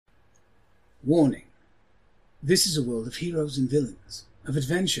Warning. This is a world of heroes and villains, of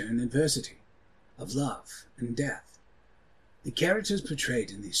adventure and adversity, of love and death. The characters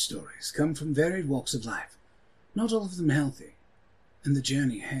portrayed in these stories come from varied walks of life, not all of them healthy, and the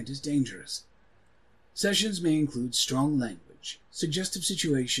journey ahead is dangerous. Sessions may include strong language, suggestive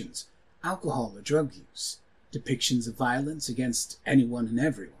situations, alcohol or drug use, depictions of violence against anyone and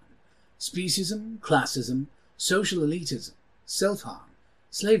everyone, speciesism, classism, social elitism, self-harm,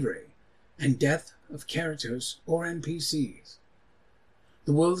 slavery, and death of characters or NPCs.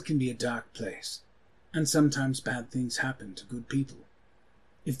 The world can be a dark place, and sometimes bad things happen to good people.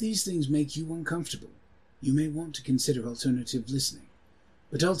 If these things make you uncomfortable, you may want to consider alternative listening,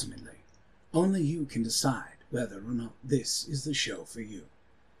 but ultimately, only you can decide whether or not this is the show for you.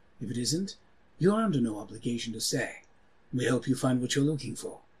 If it isn't, you're under no obligation to stay. We hope you find what you're looking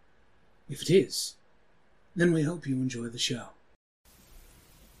for. If it is, then we hope you enjoy the show.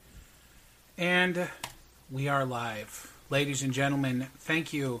 And we are live. Ladies and gentlemen,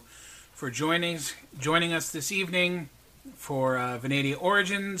 thank you for joining us this evening for Vanadium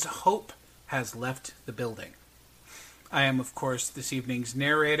Origins. Hope has left the building. I am, of course, this evening's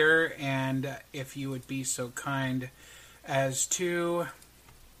narrator, and if you would be so kind as to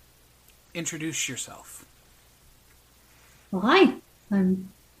introduce yourself. Well, hi, I'm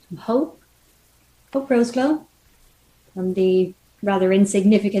Hope Roseglow, from the rather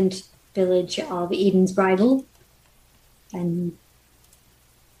insignificant village of Eden's Bridal, and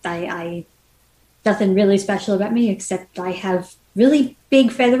I nothing really special about me except I have really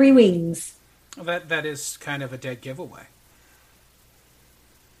big feathery wings. That is kind of a dead giveaway.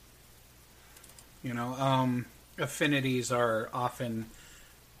 You know, affinities are often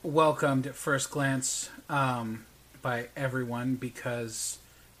welcomed at first glance by everyone because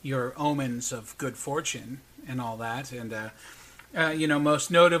you're omens of good fortune and all that, and you know,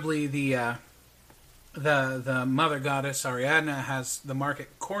 most notably the mother goddess Ariadne has the market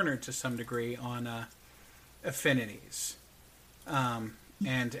cornered to some degree on affinities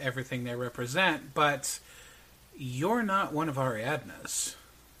and everything they represent, but you're not one of Ariadne's.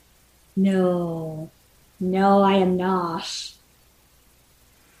 No, I am not.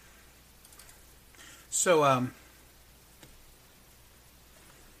 So,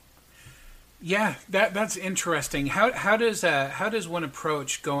 yeah, that's interesting. How does one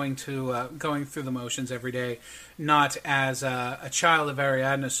approach going through the motions every day, not as a child of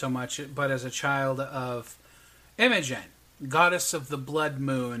Ariadne so much, but as a child of Imogen, goddess of the blood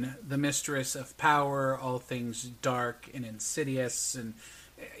moon, the mistress of power, all things dark and insidious, and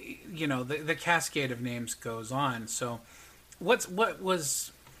you know the cascade of names goes on. So, what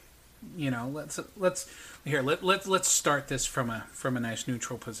was, you know, let's start this from a nice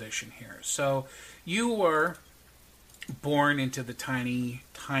neutral position here. So you were born into the tiny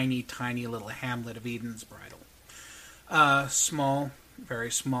little hamlet of Eden's Bridal. Small,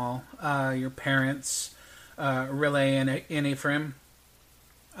 very small. Your parents, Riley and Ephraim,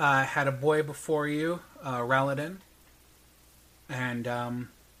 had a boy before you, Raladin, and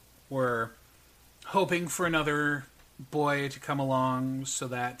were hoping for another boy to come along so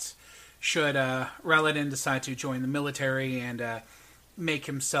that should Raladin decide to join the military and make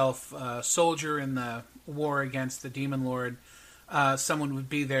himself a soldier in the war against the Demon Lord, someone would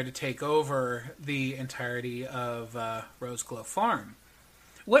be there to take over the entirety of Roseglow Farm.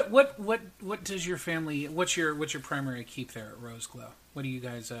 What does your family? What's your primary keep there at Roseglow? What do you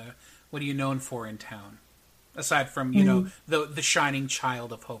guys? What are you known for in town, aside from know the shining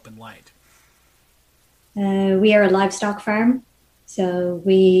child of hope and light? We are a livestock farm, so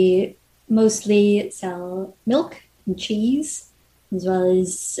we mostly sell milk and cheese, as well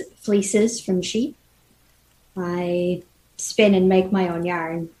as fleeces from sheep. I spin and make my own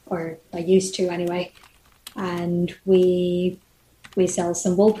yarn, or I used to anyway, and we sell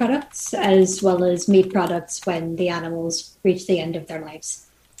some wool products as well as meat products when the animals reach the end of their lives.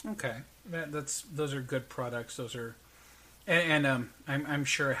 Okay, those are good products. Those are, and I'm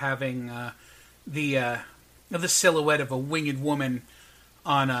sure having the silhouette of a winged woman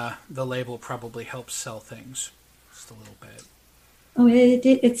on the label probably helps sell things just a little bit. Oh,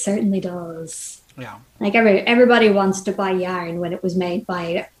 it certainly does. Yeah, like everybody wants to buy yarn when it was made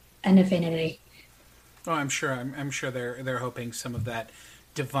by an affinity. Oh, I'm sure they're hoping some of that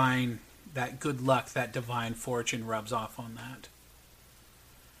good luck, that divine fortune rubs off on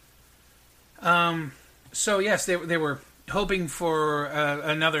that. So yes, they were hoping for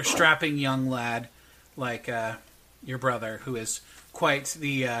another strapping young lad like your brother, who is quite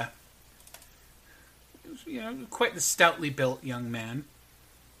the quite the stoutly built young man.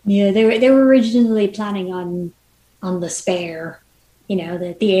 Yeah, they were originally planning on the spare,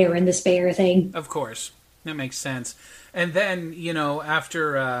 the air and the spare thing. Of course, that makes sense. And then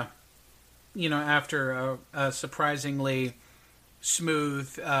after a surprisingly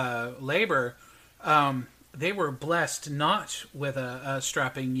smooth labor, they were blessed not with a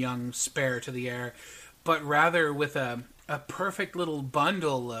strapping young spare to the air, but rather with a perfect little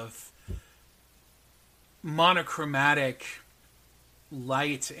bundle of monochromatic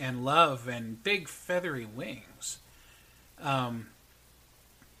light and love and big feathery wings.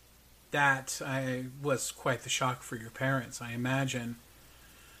 That was quite the shock for your parents, I imagine.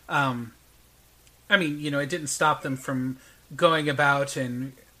 I mean, it didn't stop them from going about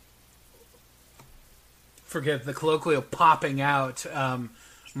and, forget the colloquial, popping out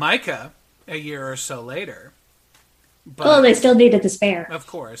Micah a year or so later. But, they still needed the spare. Of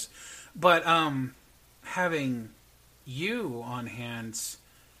course. But having you on hands,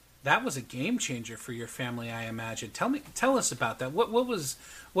 that was a game changer for your family, I imagine. Tell us about that. What was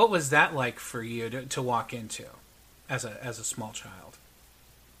that like for you to walk into as a small child?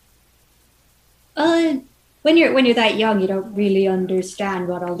 When you're that young, you don't really understand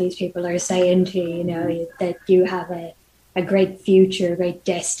what all these people are saying to you. That you have a great future, a great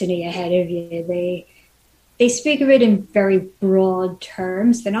destiny ahead of you. They speak of it in very broad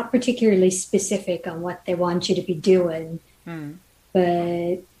terms. They're not particularly specific on what they want you to be doing.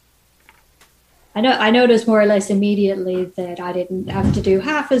 But I noticed more or less immediately that I didn't have to do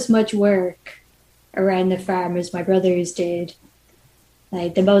half as much work around the farm as my brothers did.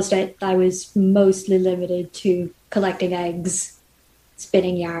 Like the most I was mostly limited to collecting eggs,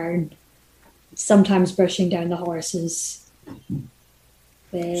 spinning yarn, sometimes brushing down the horses.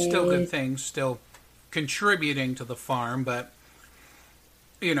 Still good things, still contributing to the farm, but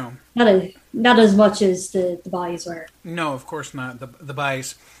not as much as the boys were. No, of course not.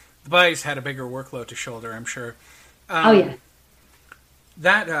 The boys had a bigger workload to shoulder, I'm sure. Yeah.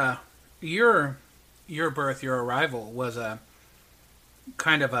 That your birth, your arrival was a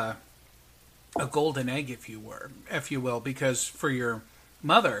kind of a golden egg, if you will, because for your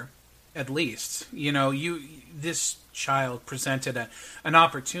mother, at least, this child presented an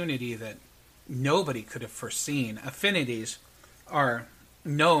opportunity that nobody could have foreseen. Affinities are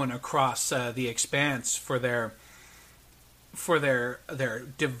known across the expanse for their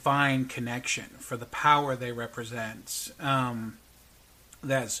divine connection, for the power they represent.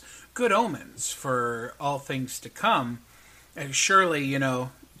 That's good omens for all things to come. And surely,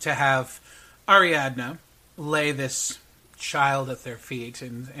 to have Ariadne lay this child at their feet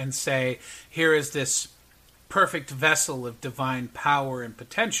and say, here is this perfect vessel of divine power and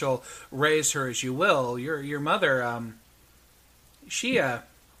potential, raise her as you will. Your mother, she had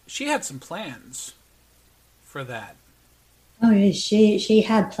some plans for that. Oh, yeah, she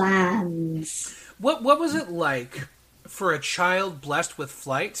had plans. What was it like for a child blessed with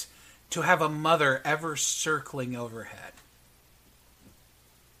flight to have a mother ever circling overhead?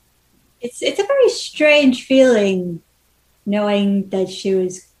 It's a very strange feeling knowing that she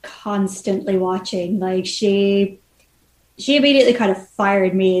was constantly watching. Like she immediately kind of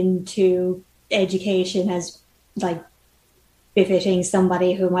fired me into education as like befitting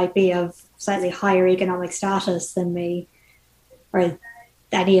somebody who might be of slightly higher economic status than me, or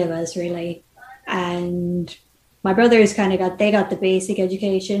any of us really. And my brothers got the basic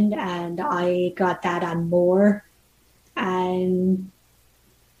education, and I got that and more. And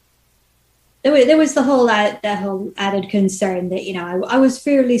there was that whole added concern that I was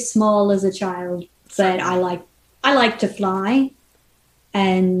fairly small as a child, but I liked to fly,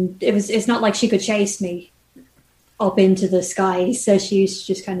 and it's not like she could chase me up into the sky, so she used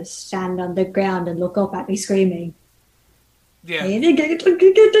to just kind of stand on the ground and look up at me screaming. Yeah.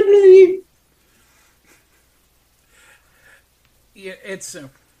 Yeah,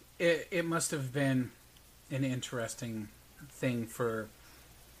 it must have been an interesting thing for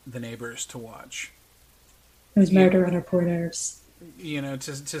the neighbors to watch. It was murder on our poor nerves.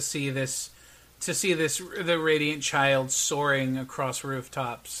 To see the radiant child soaring across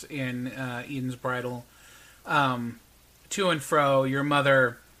rooftops in Eden's Bridal, to and fro, your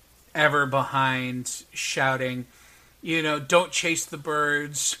mother ever behind, shouting, don't chase the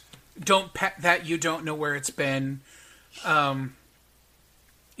birds, don't pet that you don't know where it's been. Oh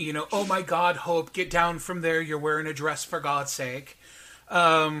my God, Hope, get down from there. You're wearing a dress, for God's sake.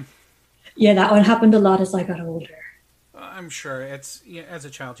 Yeah, that one happened a lot as I got older. I'm sure as a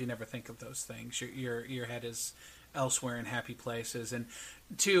child, you never think of those things. Your head is elsewhere in happy places. And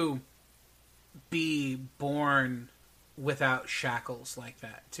to be born without shackles like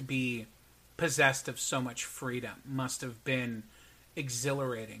that, to be possessed of so much freedom, must have been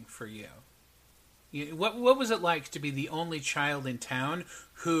exhilarating for you. What was it like to be the only child in town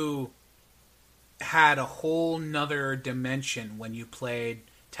who had a whole nother dimension when you played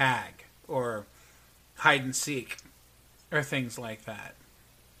tag or hide and seek or things like that?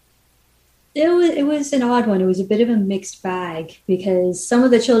 It was an odd one. It was a bit of a mixed bag because some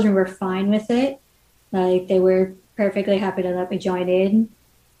of the children were fine with it, like they were perfectly happy to let me join in,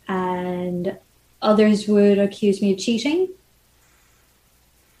 and others would accuse me of cheating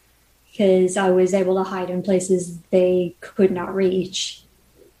because I was able to hide in places they could not reach.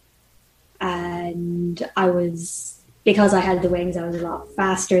 And because I had the wings, I was a lot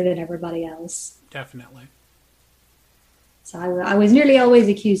faster than everybody else. Definitely. So I was nearly always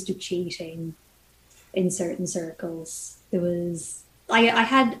accused of cheating in certain circles. I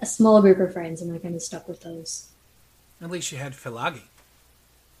had a small group of friends and I kind of stuck with those. At least you had Filagi.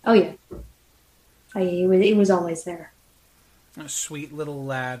 Oh yeah. He was always there. A sweet little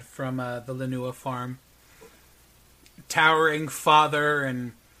lad from the Lanua farm. Towering father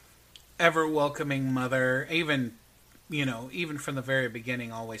and ever welcoming mother. Even from the very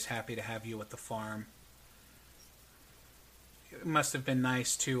beginning, always happy to have you at the farm. It must have been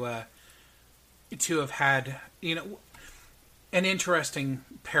nice to have had, an interesting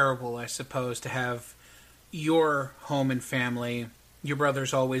parable, I suppose, to have your home and family, your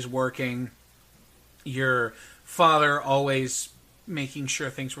brother's always working, your father always making sure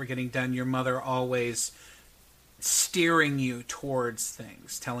things were getting done, your mother always steering you towards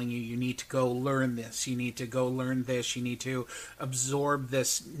things, telling you need to go learn this, you need to go learn this, you need to absorb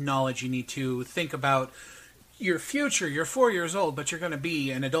this knowledge, you need to think about your future. You're 4 years old, but you're going to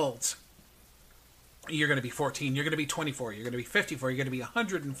be an adult. You're going to be 14, you're going to be 24, you're going to be 54, you're going to be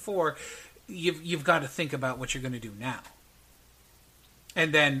 104. You've got to think about what you're going to do now.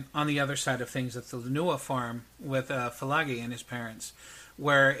 And then on the other side of things, at the Lanua farm with Filagi and his parents,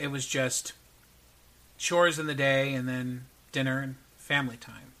 where it was just chores in the day and then dinner and family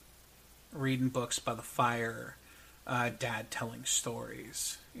time. Reading books by the fire, dad telling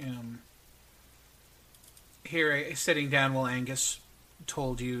stories. Here, sitting down while Angus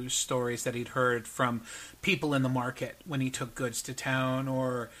told you stories that he'd heard from people in the market when he took goods to town,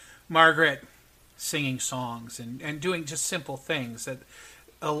 or Margaret singing songs and doing just simple things that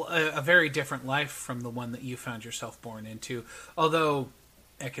a very different life from the one that you found yourself born into, although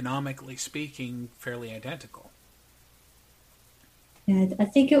economically speaking, fairly identical. Yeah, I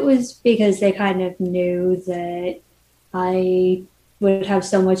think it was because they kind of knew that I would have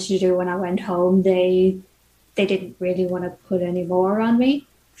so much to do when I went home. They didn't really want to put any more on me.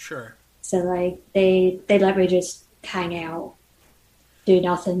 Sure. So like they let me just hang out, do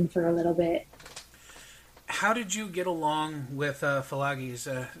nothing for a little bit. How did you get along with Filagi's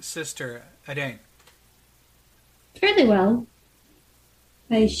sister, Adain? Fairly well.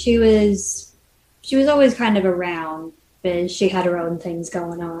 Like she was always kind of around, but she had her own things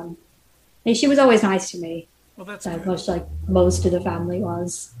going on. And she was always nice to me. Well, that's so good. Much like most of the family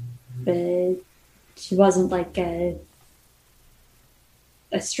was, but she wasn't like a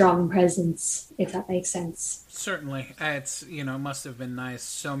strong presence, if that makes sense. Certainly, it's it must have been nice.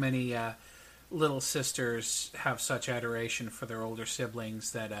 So many little sisters have such adoration for their older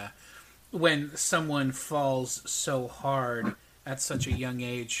siblings that when someone falls so hard at such a young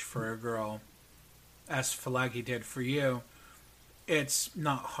age for a girl, as Filagi did for you, it's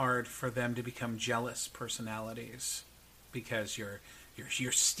not hard for them to become jealous personalities because you're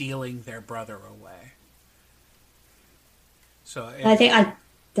stealing their brother away. So I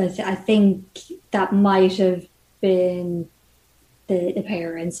think that might have been the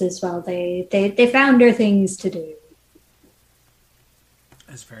parents as well. They found her things to do.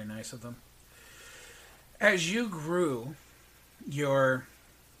 That's very nice of them. As you grew, your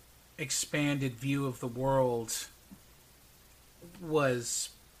expanded view of the world was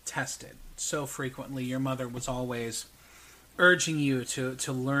tested so frequently. Your mother was always urging you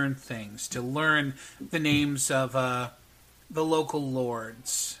to learn things, to learn the names of the local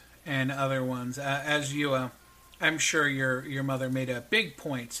lords and other ones. As you, I'm sure your mother made a big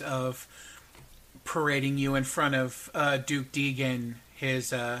point of parading you in front of Duke Deegan,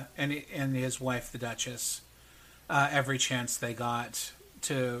 his and his wife, the Duchess, every chance they got,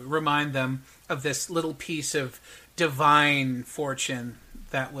 to remind them of this little piece of divine fortune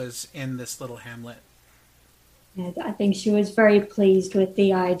that was in this little hamlet. And I think she was very pleased with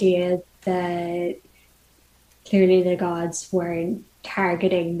the idea that clearly the gods weren't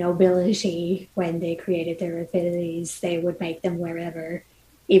targeting nobility when they created their affinities. They would make them wherever,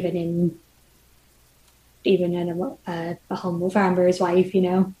 even in a humble farmer's wife,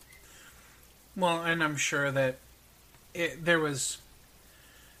 Well, and I'm sure that there was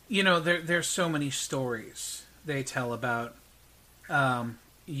there's so many stories they tell about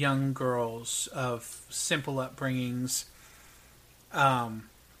young girls of simple upbringings,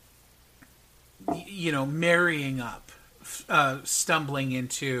 marrying up, stumbling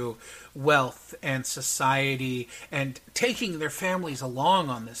into wealth and society, and taking their families along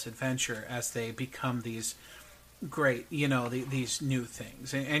on this adventure as they become these great, these new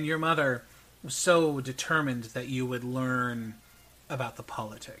things. And your mother was so determined that you would learn about the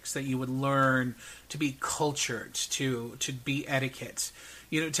politics, that you would learn to be cultured, to be etiquette,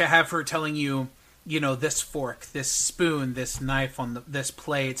 to have her telling you, this fork, this spoon, this knife on this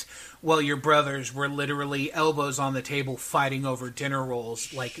plate, while your brothers were literally elbows on the table fighting over dinner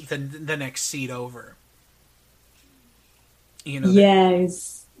rolls like the next seat over.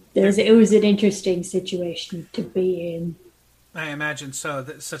 Yes, it was an interesting situation to be in. I imagine so.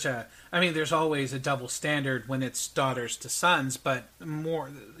 There's always a double standard when it's daughters to sons, but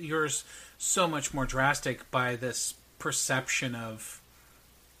yours so much more drastic by this perception of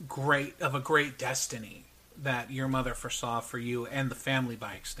a great destiny that your mother foresaw for you and the family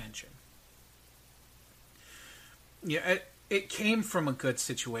by extension. Yeah, it came from a good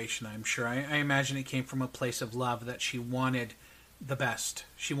situation, I'm sure. I imagine it came from a place of love, that she wanted the best.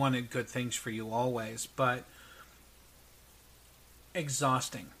 She wanted good things for you always, but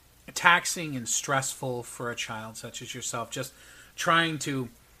exhausting, taxing, and stressful for a child such as yourself, just trying to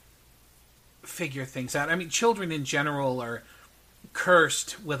figure things out. Children in general are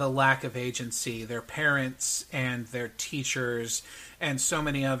cursed with a lack of agency. Their parents and their teachers and so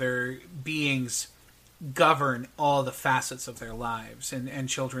many other beings govern all the facets of their lives, and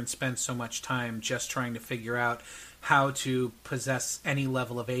children spend so much time just trying to figure out how to possess any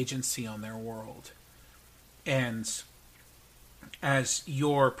level of agency on their world. And as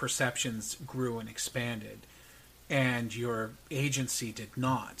your perceptions grew and expanded and your agency did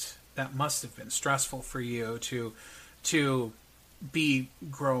not, that must have been stressful for you to be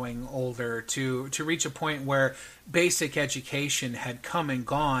growing older, to reach a point where basic education had come and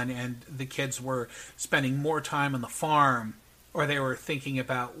gone, and the kids were spending more time on the farm, or they were thinking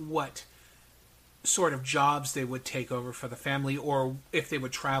about what sort of jobs they would take over for the family, or if they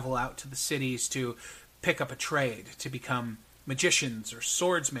would travel out to the cities to pick up a trade, to become magicians or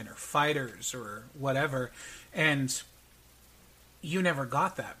swordsmen or fighters or whatever. And you never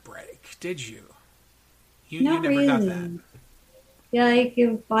got that break, did you? You never really got that. Yeah,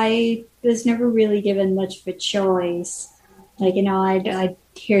 I was never really given much of a choice. I'd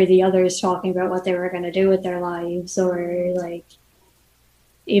hear the others talking about what they were going to do with their lives, or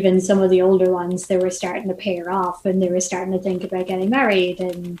even some of the older ones, they were starting to pair off and they were starting to think about getting married,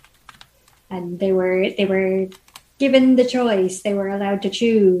 and they were given the choice. They were allowed to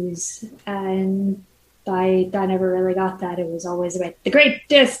choose, and I never really got that. It was always about the great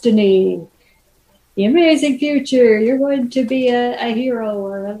destiny, the amazing future. You're going to be a hero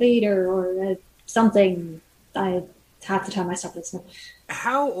or a leader or something. I have to tell myself this.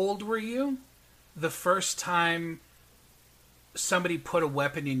 How old were you the first time somebody put a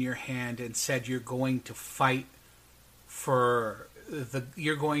weapon in your hand and said you're going to fight for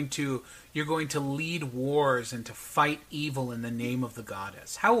you're going to lead wars and to fight evil in the name of the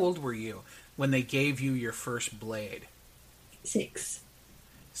goddess? How old were you when they gave you your first blade? 6.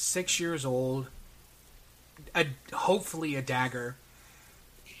 6 years old. Hopefully a dagger.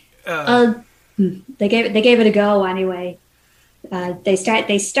 They gave it a go anyway. They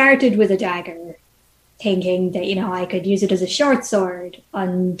started with a dagger, thinking that I could use it as a short sword,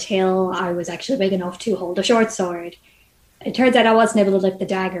 until I was actually big enough to hold a short sword. It turns out I wasn't able to lift the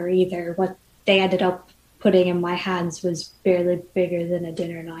dagger either. What they ended up putting in my hands was barely bigger than a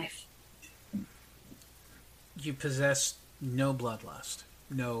dinner knife. You possessed no bloodlust,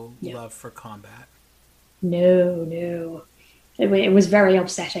 no love for combat. No. It was very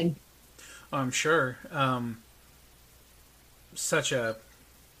upsetting. I'm sure. Such a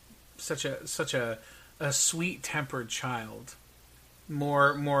sweet-tempered child,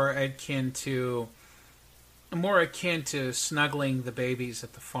 more akin to snuggling the babies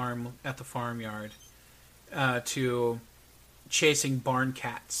at the farmyard, to chasing barn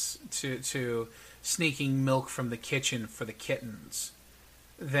cats, to sneaking milk from the kitchen for the kittens,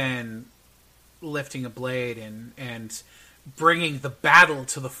 than lifting a blade and bringing the battle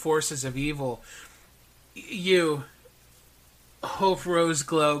to the forces of evil. You, Hope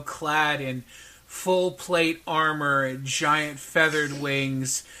Roseglow, clad in full plate armor and giant feathered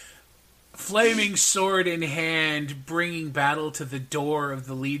wings, flaming sword in hand, bringing battle to the door of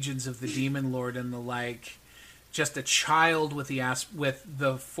the legions of the Demon Lord and the like. Just a child with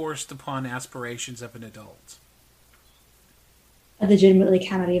the forced upon aspirations of an adult. I legitimately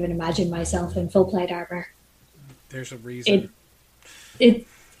cannot even imagine myself in full plate armor. There's a reason.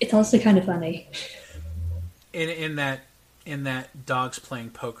 It's also kind of funny. In that dogs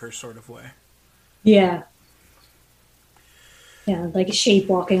playing poker sort of way. Yeah. Yeah, like a sheep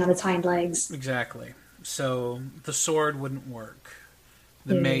walking on its hind legs. Exactly. So the sword wouldn't work.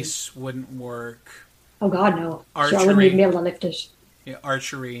 The mace wouldn't work. Oh God, no! Archery. Sure, I wouldn't even be able to lift it. Yeah,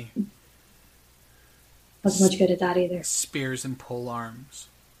 archery. Wasn't much good at that either. Spears and pole arms.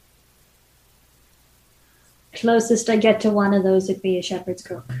 Closest I get to one of those would be a shepherd's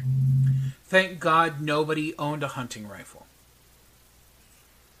crook. Thank God nobody owned a hunting rifle.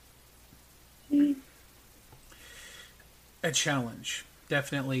 A challenge.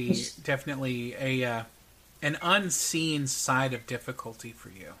 Definitely a an unseen side of difficulty for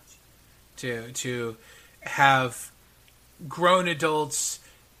you. To have grown adults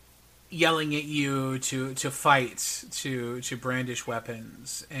yelling at you to fight, to brandish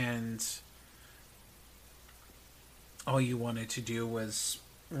weapons, and all you wanted to do was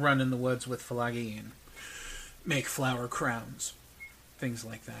run in the woods with Falagi and make flower crowns, things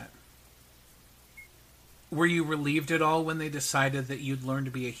like that. Were you relieved at all when they decided that you'd learn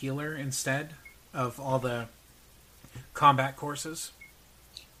to be a healer instead of all the combat courses?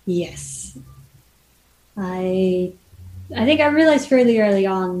 Yes. I think I realized fairly early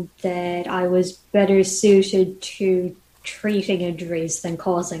on that I was better suited to treating injuries than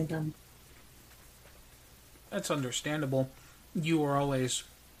causing them. That's understandable. You were always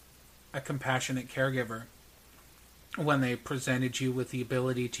a compassionate caregiver when they presented you with the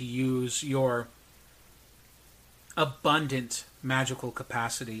ability to use your abundant magical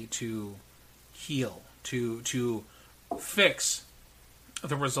capacity to heal, to fix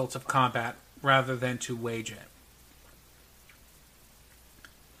the results of combat rather than to wage it.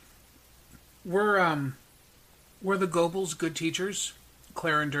 Were the Gobles good teachers,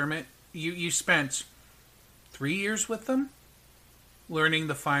 Claire and Dermot? You spent 3 years with them, learning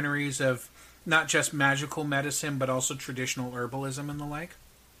the fineries of not just magical medicine, but also traditional herbalism and the like?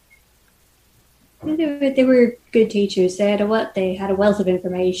 They were good teachers. They had a wealth of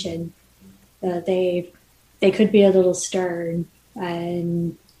information. They could be a little stern,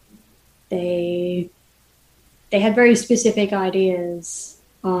 and they had very specific ideas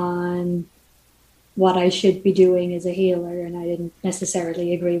on what I should be doing as a healer, and I didn't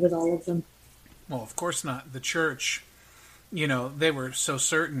necessarily agree with all of them. Well, of course not. The church, they were so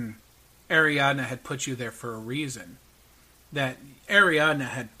certain Ariadna had put you there for a reason. That Ariadna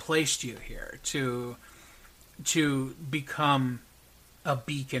had placed you here to become a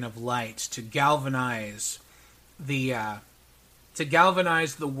beacon of light, to galvanize the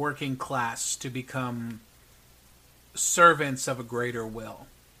working class to become servants of a greater will.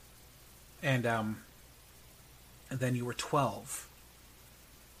 And then you were 12.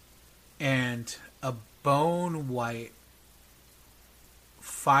 And a bone-white,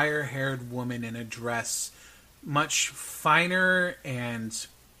 fire-haired woman in a dress much finer and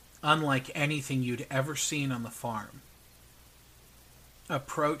unlike anything you'd ever seen on the farm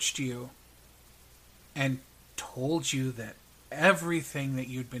approached you and told you that everything that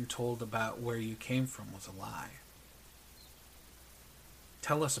you'd been told about where you came from was a lie.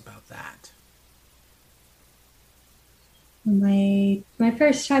 Tell us about that. My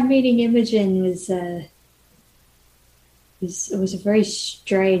first time meeting Imogen was a very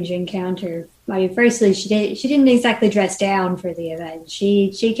strange encounter. Firstly, she didn't exactly dress down for the event.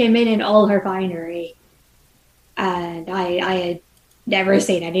 She came in all her finery, and I had never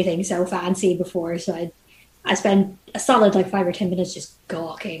seen anything so fancy before. So I spent a solid 5 or 10 minutes just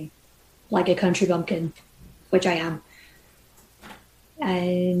gawking like a country bumpkin, which I am.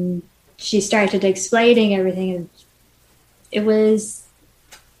 And she started explaining everything, and it was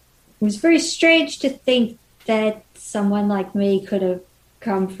very strange to think that someone like me could have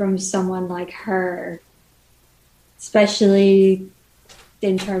come from someone like her, especially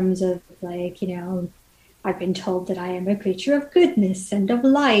in terms of I've been told that I am a creature of goodness and of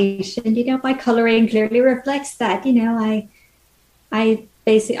light, and my coloring clearly reflects that. I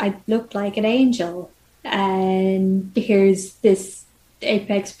looked like an angel, and here's this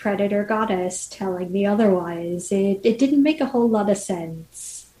apex predator goddess telling me otherwise. It didn't make a whole lot of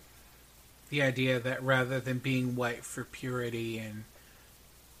sense. The idea that rather than being white for purity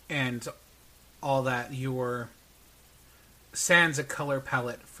and all that, you were sans a color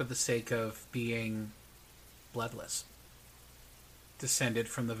palette for the sake of being bloodless, descended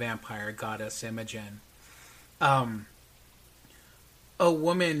from the vampire goddess Imogen. A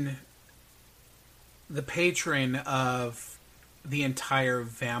woman, the patron of the entire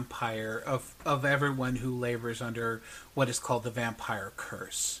vampire of everyone who labors under what is called the vampire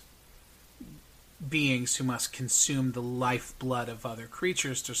curse. Beings who must consume the lifeblood of other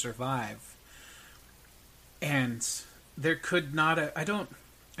creatures to survive. And there could not,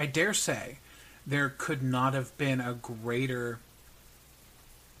 I dare say, there could not have been a greater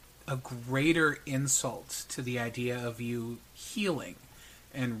insult to the idea of you healing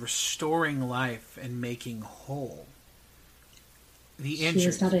and restoring life and making whole the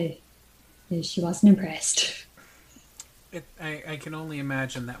injured. She wasn't impressed. I can only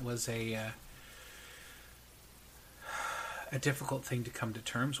imagine that was a difficult thing to come to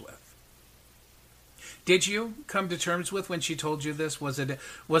terms with. Did you come to terms with when she told you this? Was it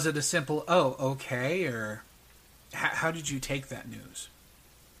a simple, oh, okay, or how did you take that news?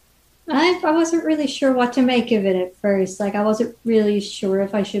 I wasn't really sure what to make of it at first. Like, I wasn't really sure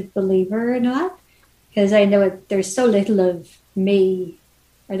if I should believe her or not, because I know there's so little of me,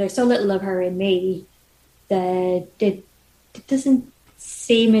 or there's so little of her in me, that it doesn't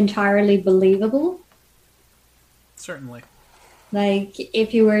seem entirely believable. Certainly. Like,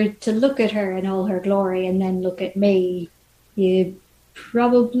 if you were to look at her in all her glory and then look at me, you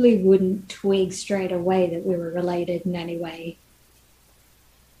probably wouldn't twig straight away that we were related in any way.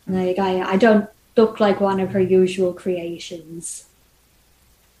 Like, I don't look like one of her usual creations.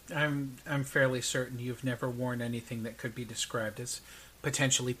 I'm fairly certain you've never worn anything that could be described as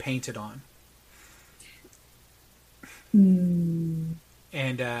potentially painted on. And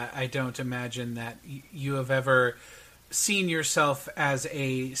I don't imagine that you have ever seen yourself as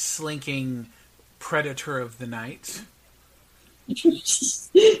a slinking predator of the night.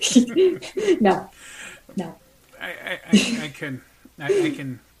 No. I can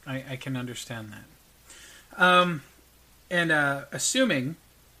understand that. And assuming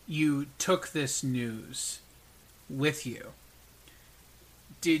you took this news with you,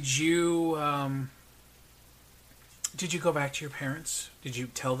 did you go back to your parents? Did you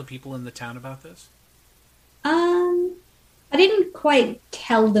tell the people in the town about this? I didn't quite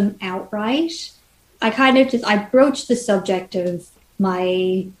tell them outright. I kind of I broached the subject of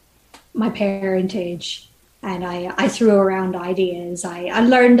my parentage, and I threw around ideas. I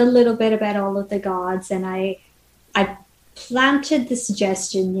learned a little bit about all of the gods, and I planted the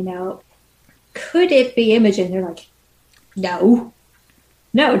suggestion, could it be Imogen? They're like, no,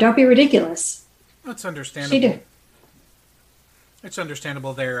 don't be ridiculous. That's understandable. It's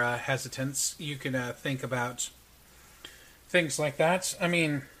understandable their hesitance. You can think about things like that. I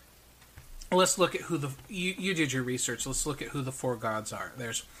mean, let's look at who you did your research. Let's look at who the four gods are.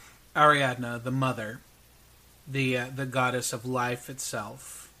 There's Ariadne, the mother, the goddess of life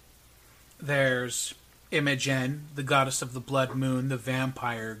itself. There's Imogen, the goddess of the blood moon, the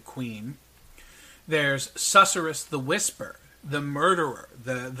vampire queen. There's Susurrus, the whisper, the murderer,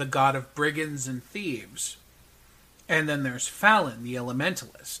 the god of brigands and thieves. And then there's Fallon, the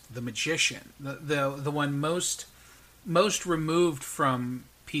elementalist, the magician, the one most removed from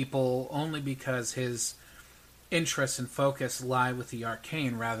people only because his interests and focus lie with the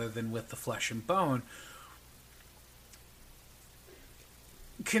arcane rather than with the flesh and bone.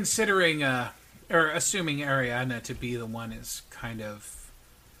 Considering, or assuming Ariadne to be the one is kind of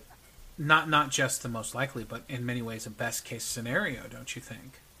not just the most likely, but in many ways a best case scenario, don't you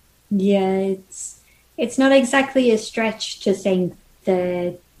think? Yeah, it's not exactly a stretch to think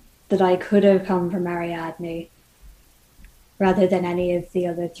that I could have come from Ariadne rather than any of the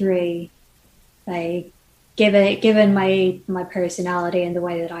other three. Like, given my personality and the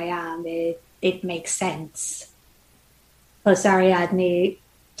way that I am, it makes sense. Plus, Ariadne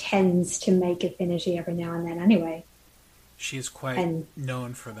tends to make affinity every now and then anyway. She is quite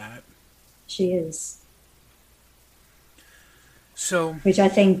known for that. She is. So, which I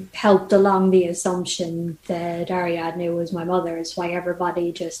think helped along the assumption that Ariadne was my mother. It's why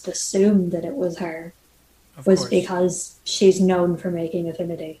everybody just assumed that it was her. Of was course. Because she's known for making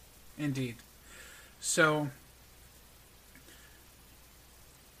affinity. Indeed. So,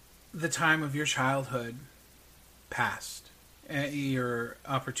 the time of your childhood passed. Your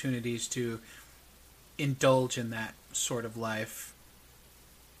opportunities to indulge in that sort of life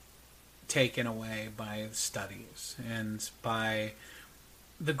taken away by studies and by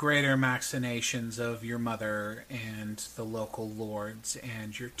the greater machinations of your mother and the local lords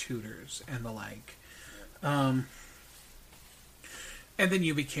and your tutors and the like. And then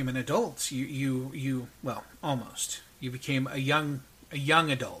you became an adult. You well, almost. You became a young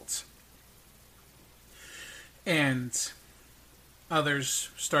adult. And others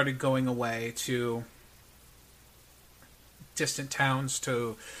started going away to distant towns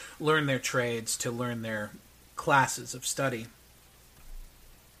to learn their trades, to learn their classes of study.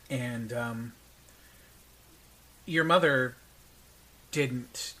 And your mother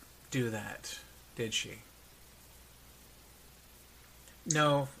didn't do that, did she?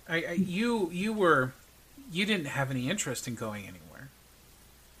 No, you didn't have any interest in going anywhere.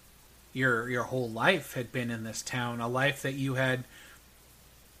 Your whole life had been in this town, a life that you had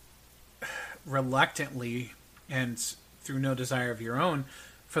reluctantly and through no desire of your own,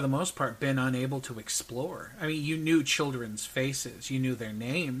 for the most part, been unable to explore. I mean, you knew children's faces, you knew their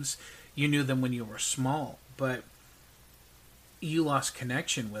names, you knew them when you were small, but you lost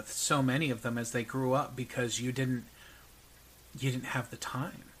connection with so many of them as they grew up because you didn't have the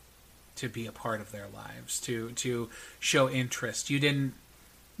time to be a part of their lives, to show interest. You didn't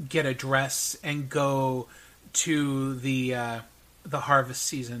get a dress and go to the harvest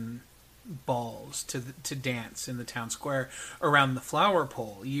season balls to dance in the town square around the flower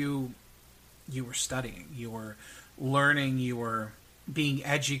pole. You were studying, you were learning, you were being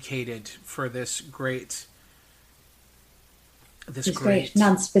educated for this great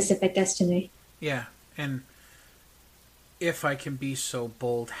non-specific destiny. Yeah. And if I can be so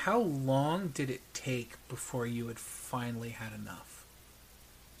bold, how long did it take before you had finally had enough?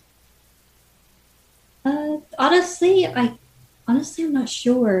 Honestly, I'm not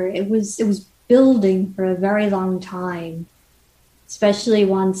sure. It was building for a very long time, especially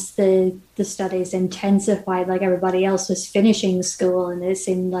once the studies intensified. Like everybody else was finishing school, and it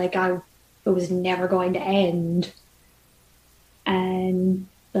seemed like it was never going to end. And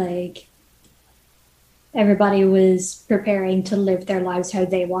like everybody was preparing to live their lives how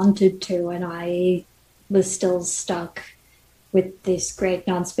they wanted to, and I was still stuck with this great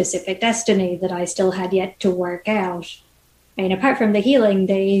non-specific destiny that I still had yet to work out. And apart from the healing,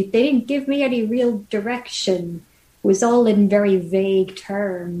 they didn't give me any real direction. It was all in very vague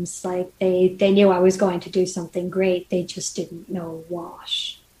terms. Like they knew I was going to do something great. They just didn't know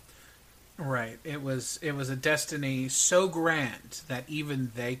what. Right. It was a destiny so grand that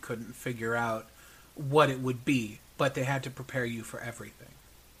even they couldn't figure out what it would be, but they had to prepare you for everything.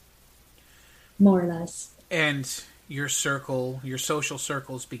 More or less. And your social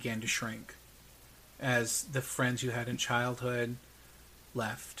circles began to shrink as the friends you had in childhood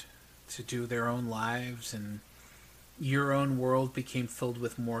left to do their own lives, and your own world became filled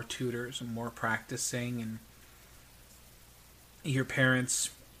with more tutors and more practicing, and your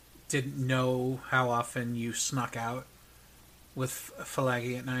parents didn't know how often you snuck out with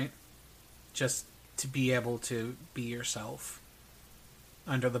Falagi at night just to be able to be yourself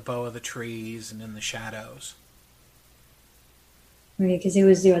under the bow of the trees and in the shadows. Because he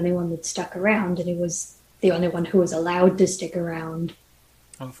was the only one that stuck around, and he was the only one who was allowed to stick around.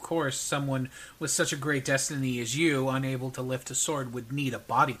 Of course, someone with such a great destiny as you, unable to lift a sword, would need a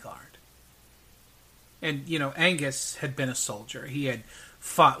bodyguard. And, Angus had been a soldier. He had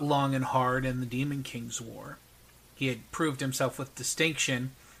fought long and hard in the Demon King's War. He had proved himself with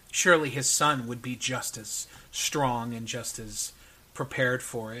distinction. Surely his son would be just as strong and just as prepared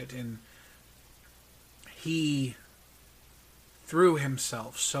for it. And he threw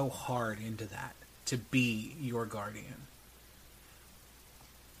himself so hard into that to be your guardian.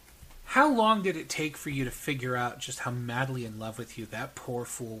 How long did it take for you to figure out just how madly in love with you that poor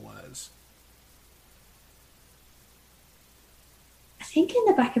fool was? I think in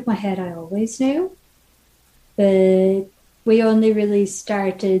the back of my head I always knew, but we only really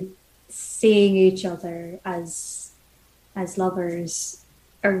started seeing each other as lovers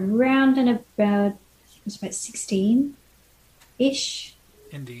around and about, I think it was about 16-ish.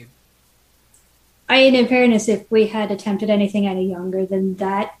 Indeed. In fairness, if we had attempted anything any younger than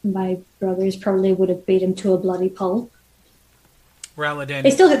that, my brothers probably would have beat him to a bloody pulp. Raladin.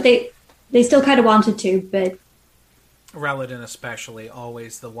 They still kind of wanted to, but Raladin especially,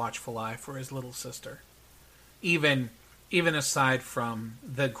 always the watchful eye for his little sister. Even aside from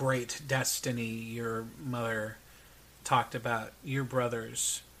the great destiny your mother talked about, your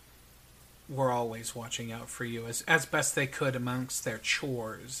brothers were always watching out for you as best they could amongst their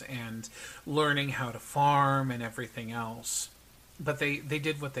chores and learning how to farm and everything else. But they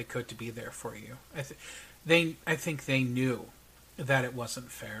did what they could to be there for you. I think they knew that it wasn't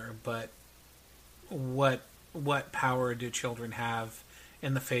fair, but what power do children have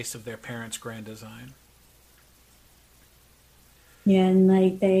in the face of their parents' grand design? Yeah, and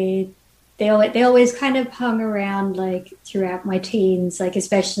like they always kind of hung around like throughout my teens, like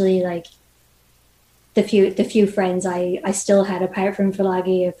especially like the few friends I still had apart from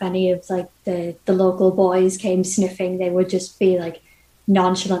Falagi. If any of like the local boys came sniffing, they would just be like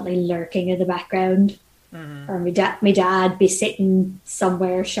nonchalantly lurking in the background. Mm-hmm. Or my dad be sitting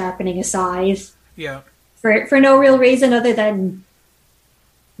somewhere sharpening a scythe. Yeah. For no real reason other than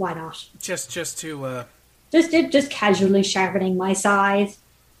why not? Just to Just casually sharpening my scythe.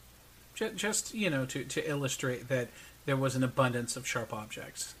 just to illustrate that there was an abundance of sharp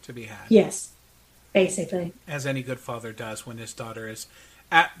objects to be had. Yes, basically. As any good father does when his daughter is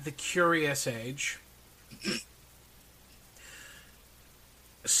at the curious age.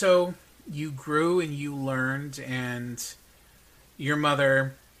 So you grew and you learned, and your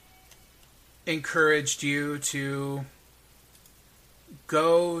mother encouraged you to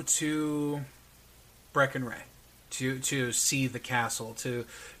go to Breckenray, to see the castle, to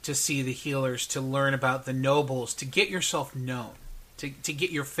see the healers, to learn about the nobles, to get yourself known, to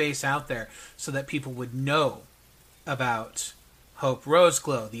get your face out there so that people would know about Hope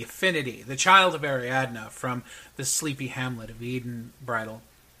Roseglow, the Affinity, the child of Ariadne from the sleepy hamlet of Eden Bridal.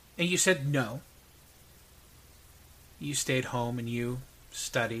 And you said no. You stayed home and you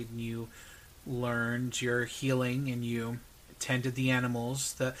studied and you learned your healing and you tended the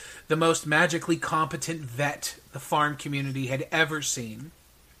animals, the most magically competent vet the farm community had ever seen.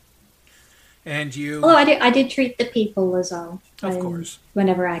 And you... Oh, I did treat the people as well. Of course.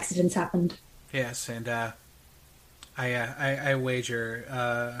 Whenever accidents happened. Yes, and I wager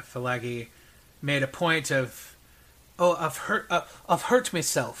Falagi made a point of, I've hurt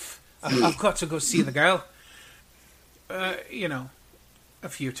myself. I've got to go see the girl. A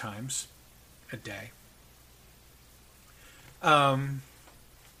few times a day. And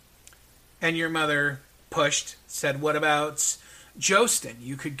your mother pushed, said, what about Jostin?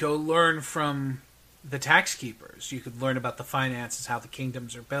 You could go learn from the tax keepers. You could learn about the finances, how the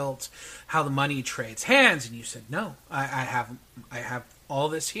kingdoms are built, how the money trades hands. And you said, no, I have all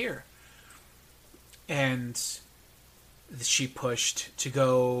this here. And she pushed to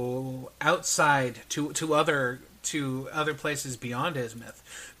go outside to other places beyond Ismith.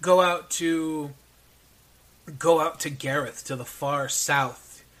 Go out to Gareth, to the far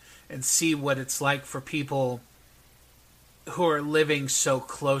south, and see what it's like for people who are living so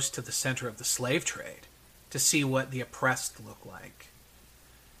close to the center of the slave trade, to see what the oppressed look like.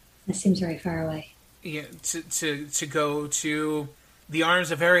 That seems very far away. Yeah, to go to the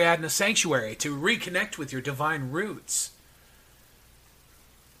arms of Ariadne Sanctuary, to reconnect with your divine roots.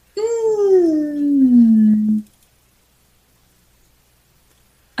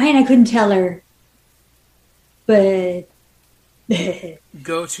 I couldn't tell her, but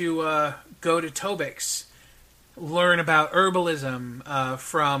go to Tobix, learn about herbalism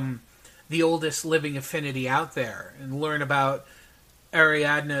from the oldest living affinity out there, and learn about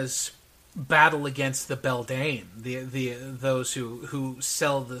Ariadne's battle against the Beldame, those who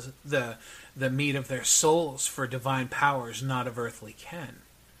sell the meat of their souls for divine powers not of earthly ken.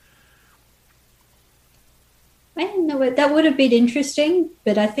 I don't know. That would have been interesting,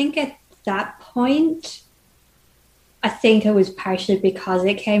 but I think at that point, I think it was partially because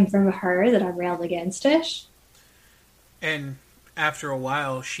it came from her that I railed against it. And after a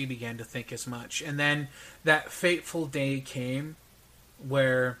while, she began to think as much. And then that fateful day came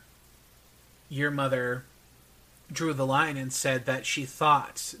where your mother drew the line and said that she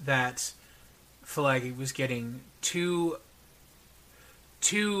thought that Falagi was getting too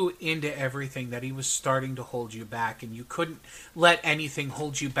into everything, that he was starting to hold you back, and you couldn't let anything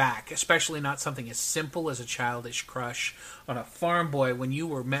hold you back, especially not something as simple as a childish crush on a farm boy when you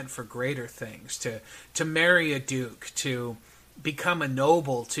were meant for greater things, to marry a duke, to become a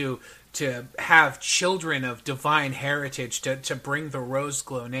noble, to have children of divine heritage, to bring the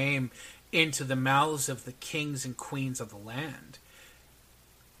Roseglow name into the mouths of the kings and queens of the land.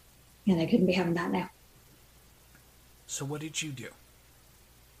 And I couldn't be having that now. So what did you do?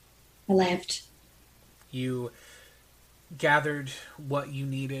 I left. You gathered what you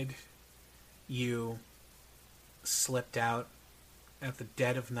needed. You slipped out at the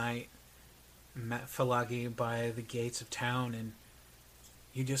dead of night, met Falagi by the gates of town, and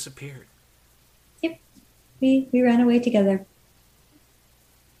you disappeared. Yep. We ran away together.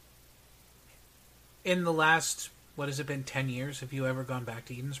 In the last, what has it been, 10 years, have you ever gone back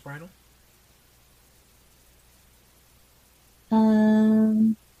to Eden's Bridal?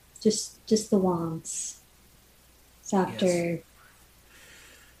 Just the once. It's after. Yes.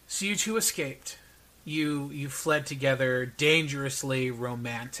 So you two escaped. You fled together, dangerously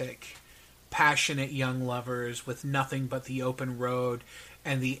romantic, passionate young lovers with nothing but the open road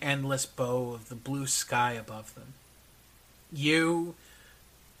and the endless bow of the blue sky above them. You,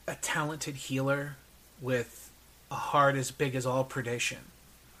 a talented healer with a heart as big as all perdition.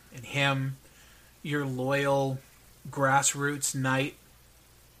 And him, your loyal grassroots knight,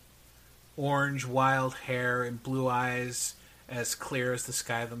 orange wild hair and blue eyes as clear as the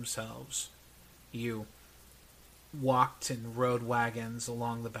sky themselves. You walked in road wagons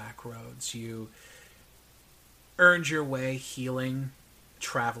along the back roads. You earned your way healing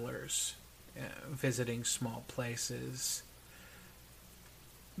travelers, visiting small places,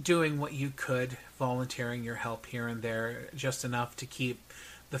 doing what you could, volunteering your help here and there, just enough to keep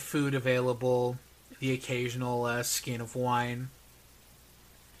the food available, the occasional skin of wine,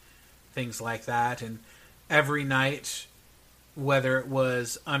 things like that. And every night, whether it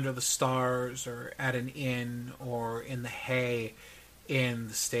was under the stars or at an inn or in the hay in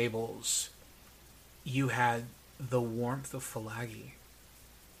the stables, you had the warmth of Falagi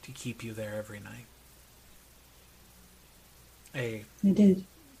to keep you there every night. I did.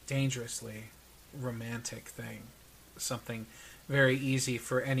 Dangerously romantic thing. Something very easy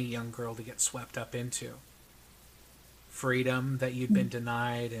for any young girl to get swept up into. Freedom that you'd been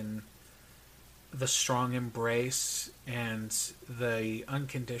denied, and the strong embrace and the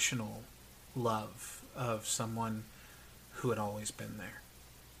unconditional love of someone who had always been there.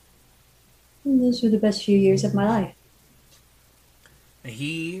 And those were the best few years of my life.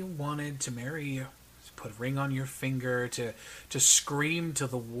 He wanted to marry you, to put a ring on your finger, to scream to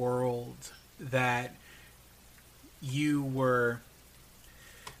the world that you were,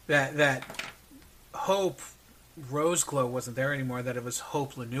 that Hope Roseglow wasn't there anymore, that it was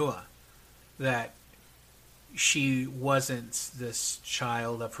Hope Lanua, that she wasn't this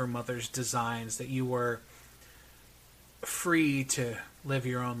child of her mother's designs, that you were free to live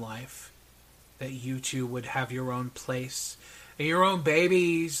your own life, that you two would have your own place, and your own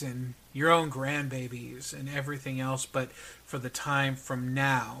babies, and your own grandbabies, and everything else. But for the time from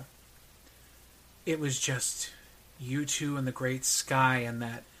now, it was just you two and the great sky, and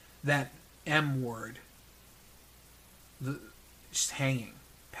that M word just hanging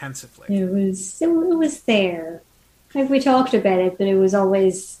pensively. It was there. Like, we talked about it, but it was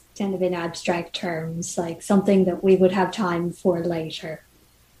always kind of in abstract terms, like something that we would have time for later.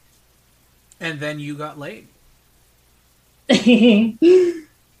 And then you got laid.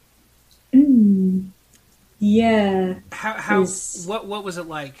 Yeah. What was it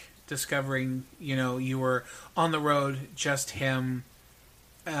like discovering, you were on the road, just him,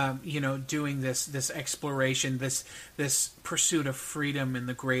 doing this exploration, this pursuit of freedom in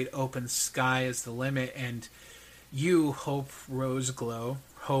the great open sky as the limit, and you, Hope Roseglow,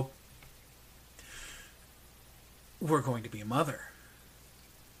 Hope, we're going to be a mother.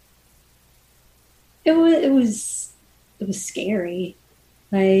 It was scary.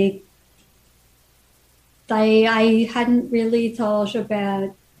 Like, I hadn't really thought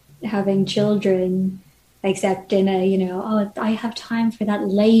about having children, except in a, I have time for that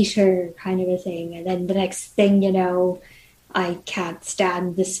later kind of a thing. And then the next thing, I can't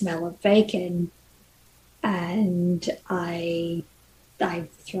stand the smell of bacon. And I'm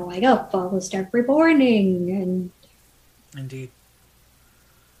throwing up. I will start reborning. And indeed.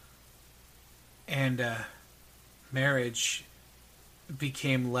 And marriage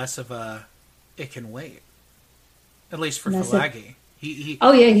became less of a it can wait. At least for Falagi. He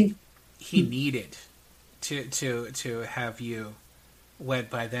needed to have you wed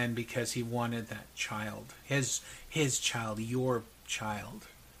by then, because he wanted that child, his child, your child,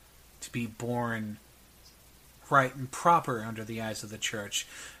 to be born right and proper under the eyes of the church.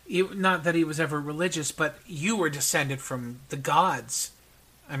 Not that he was ever religious, but you were descended from the gods.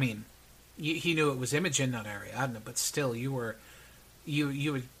 I mean, he knew it was Imogen, not Ariadne, but still, you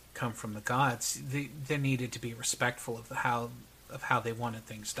would come from the gods. They needed to be respectful of how they wanted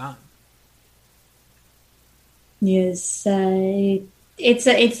things done. Yes, it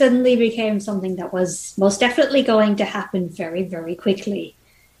suddenly became something that was most definitely going to happen very, very quickly,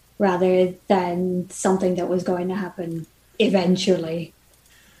 rather than something that was going to happen eventually.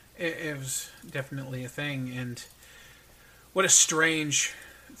 It was definitely a thing, and what a strange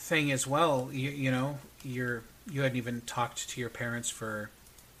thing as well. You hadn't even talked to your parents for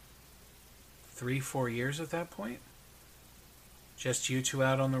 3-4 years at that point. Just you two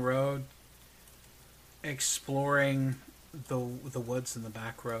out on the road, exploring the woods and the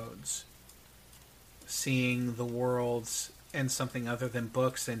back roads, seeing the worlds and something other than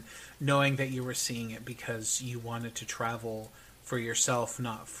books, and knowing that you were seeing it because you wanted to travel for yourself,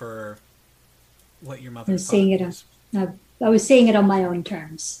 not for what your mother thought. I was seeing it on my own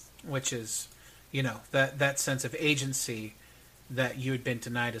terms. Which is, that sense of agency that you had been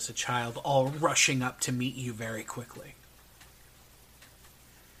denied as a child, all rushing up to meet you very quickly.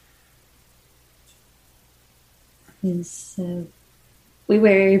 We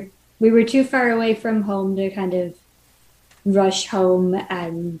were too far away from home to kind of rush home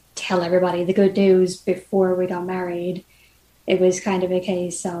and tell everybody the good news before we got married. It was kind of a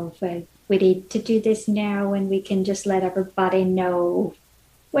case of we need to do this now, and we can just let everybody know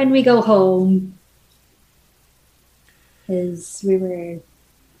when we go home. Because we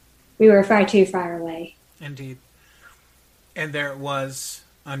were far too far away. Indeed. And there it was,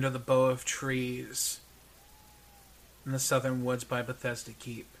 under the bow of trees, in the southern woods by Bethesda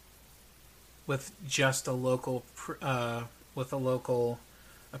Keep, with just a local, a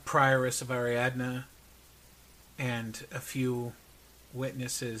prioress of Ariadne, and a few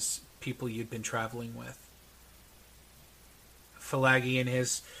witnesses, people you'd been traveling with. Falagi in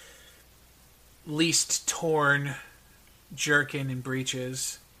his least torn jerkin and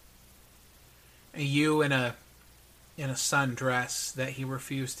breeches, and you in a sundress that he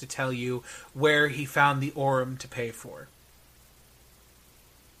refused to tell you where he found the Aurum to pay for.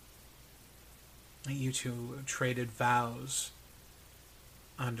 You two traded vows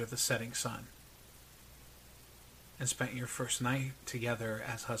under the setting sun and spent your first night together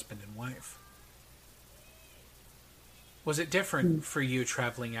as husband and wife. Was it different for you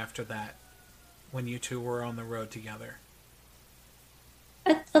traveling after that, when you two were on the road together?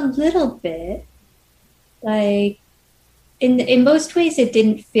 A little bit. Like, in most ways, it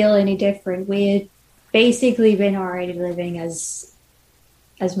didn't feel any different. We had basically been already living as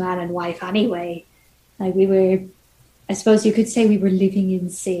man and wife anyway. Like, I suppose you could say we were living in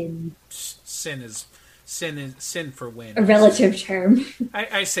sin. Sin for win. A relative term.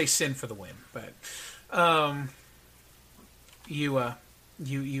 I say sin for the win, but you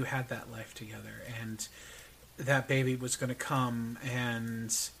had that life together, and that baby was going to come,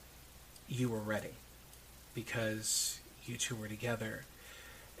 and you were ready because you two were together,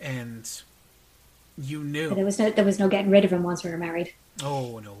 and you knew But there was no getting rid of him once we were married.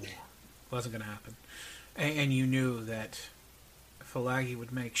 Oh no, wasn't going to happen, and you knew that Falagi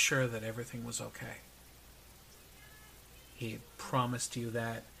would make sure that everything was okay. He promised you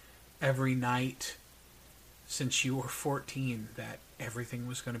that every night since you were 14 that everything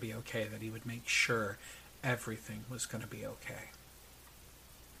was going to be okay, that he would make sure everything was going to be okay.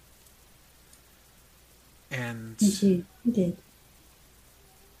 And He did.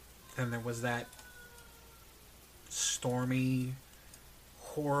 Then there was that stormy,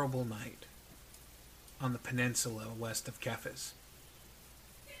 horrible night on the peninsula west of Kefis.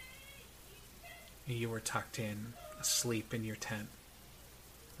 You were tucked in, asleep in your tent,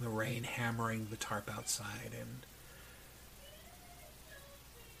 the rain hammering the tarp outside, and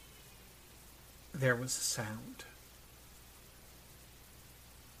there was a sound.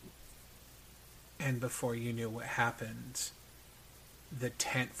 And before you knew what happened, the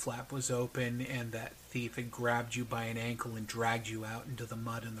tent flap was open and that thief had grabbed you by an ankle and dragged you out into the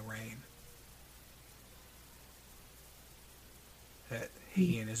mud and the rain. That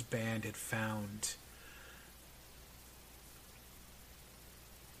he and his band had found.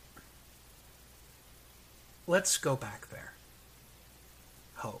 Let's go back there,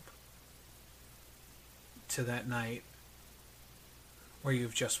 Hope, to that night where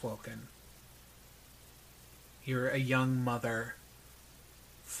you've just woken. You're a young mother,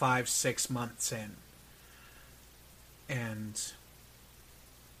 5-6 months in, and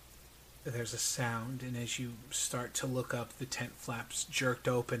there's a sound, and as you start to look up, the tent flaps jerked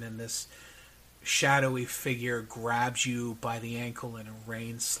open, and this shadowy figure grabs you by the ankle in a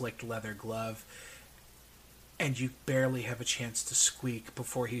rain-slicked leather glove, and you barely have a chance to squeak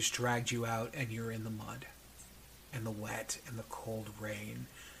before he's dragged you out, and you're in the mud, and the wet, and the cold rain.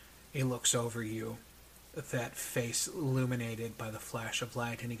 He looks over you, that face illuminated by the flash of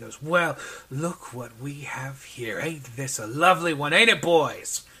light, and he goes, "Well, look what we have here. Ain't this a lovely one, ain't it,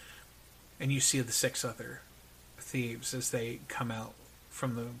 boys?" And you see the 6 other thieves as they come out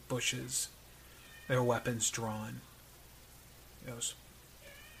from the bushes, their weapons drawn. He goes,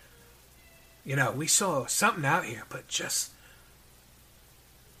 "You know, we saw something out here, but just...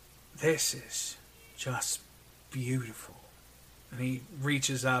 this is just beautiful." And he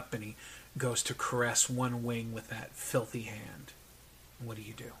reaches up and he goes to caress one wing with that filthy hand. What do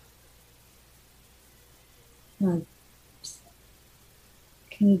you do? I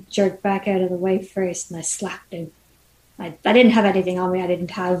can jerk back out of the way first, and I slapped him. I didn't have anything on me. I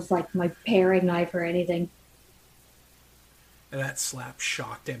didn't have, like, my paring knife or anything. And that slap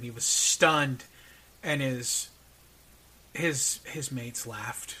shocked him. He was stunned, and his mates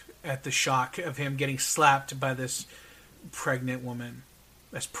laughed at the shock of him getting slapped by this pregnant woman,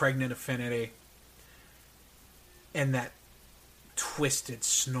 this pregnant affinity, and that twisted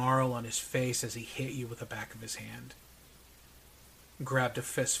snarl on his face as he hit you with the back of his hand. Grabbed a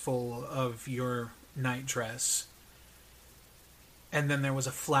fistful of your nightdress, and then there was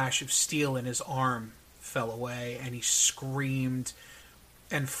a flash of steel and his arm fell away, and he screamed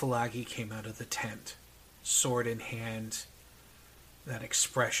And Falagi came out of the tent, sword in hand, that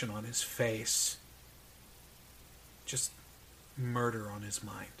expression on his face, just murder on his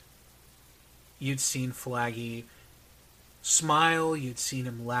mind. You'd seen Falagi smile, you'd seen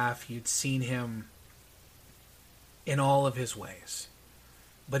him laugh, you'd seen him in all of his ways.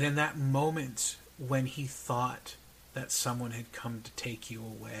 But in that moment when he thought that someone had come to take you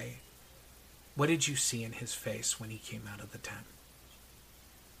away, what did you see in his face when he came out of the tent?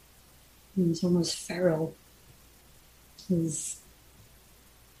 He was almost feral. He was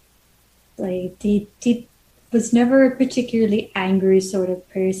like, he was never a particularly angry sort of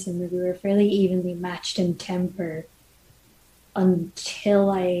person. We were fairly evenly matched in temper until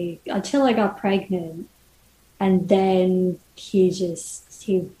I got pregnant, and then he was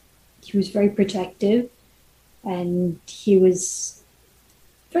very protective, and he was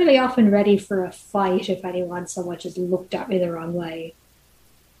fairly often ready for a fight if anyone so much as looked at me the wrong way.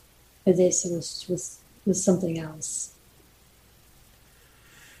 But this was something else.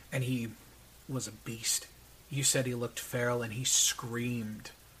 And he was a beast. You said he looked feral, and he screamed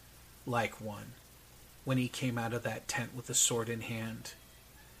like one when he came out of that tent with a sword in hand.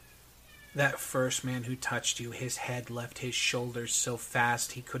 That first man who touched you, his head left his shoulders so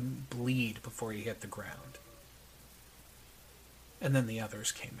fast he couldn't bleed before he hit the ground. And then the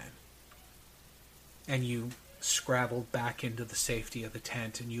others came in. And you scrabbled back into the safety of the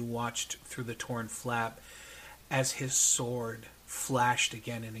tent, and you watched through the torn flap as his sword flashed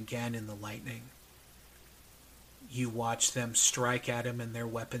again and again in the lightning. You watched them strike at him and their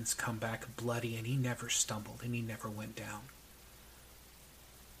weapons come back bloody, and he never stumbled and he never went down.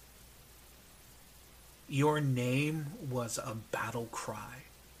 Your name was a battle cry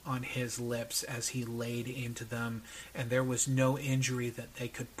on his lips as he laid into them, and there was no injury that they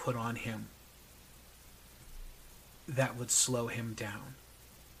could put on him that would slow him down.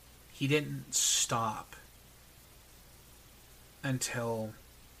 He didn't stop until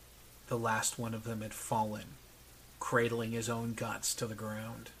the last one of them had fallen, cradling his own guts to the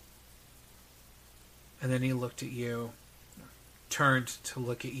ground. And then he looked at you, turned to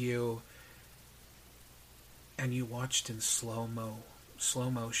look at you, and you watched in slow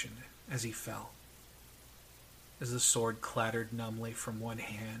motion as he fell, as the sword clattered numbly from one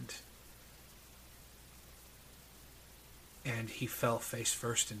hand, and he fell face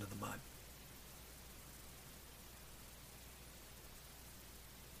first into the mud.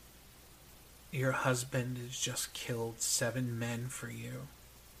 Your husband has just killed 7 men for you,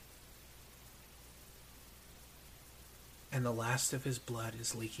 and the last of his blood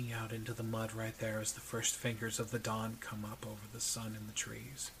is leaking out into the mud right there as the first fingers of the dawn come up over the sun and the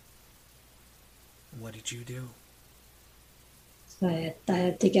trees. What did you do? So I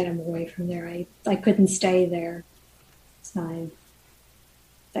had to get him away from there. I couldn't stay there. So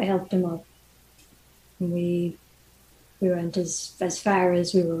I helped him up. And we went as far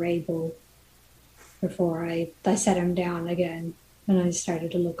as we were able before I set him down again, and I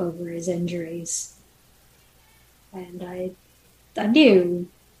started to look over his injuries. And I knew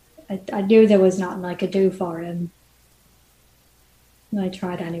there was nothing I could do for him. And I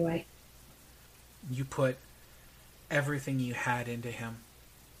tried anyway. You put everything you had into him.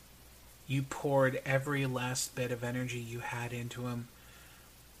 You poured every last bit of energy you had into him.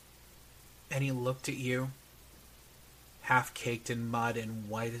 And he looked at you, half caked in mud and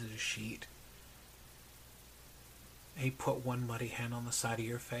white as a sheet. And he put one muddy hand on the side of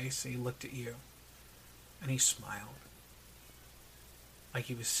your face, and he looked at you. And he smiled, like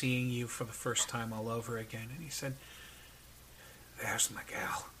he was seeing you for the first time all over again. And he said, "There's my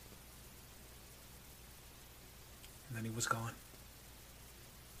gal." And then he was gone.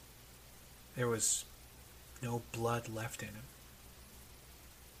 There was no blood left in him.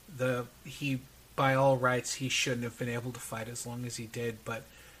 By all rights, he shouldn't have been able to fight as long as he did, but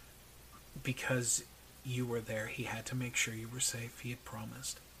because you were there, he had to make sure you were safe. He had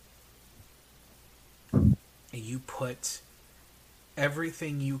promised. You put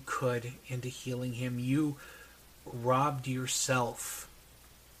everything you could into healing him. You robbed yourself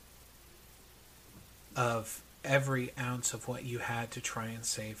of every ounce of what you had to try and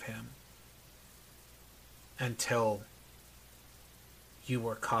save him, until you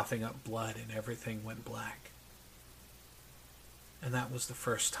were coughing up blood and everything went black. And that was the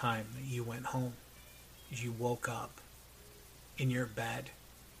first time that you went home. You woke up in your bed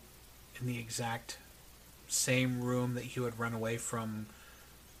in the exact same room that you had run away from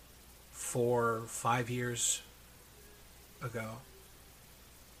 4 or 5 years ago.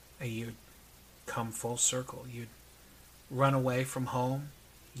 And you'd come full circle. You'd run away from home.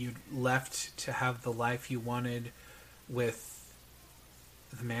 You'd left to have the life you wanted with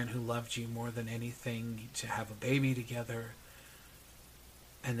the man who loved you more than anything, to have a baby together,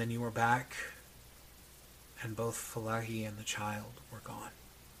 and then you were back, and both Falagi and the child were gone.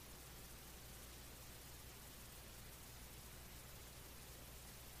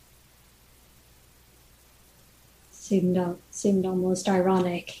 Seemed almost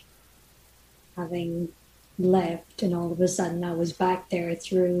ironic, having left, and all of a sudden I was back there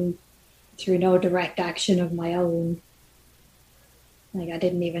through no direct action of my own. Like, I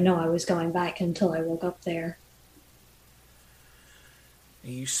didn't even know I was going back until I woke up there.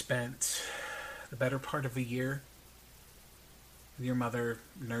 You spent the better part of a year with your mother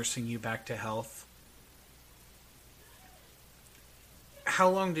nursing you back to health. How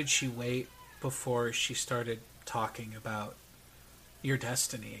long did she wait before she started talking about your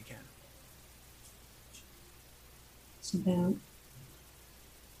destiny again? It's about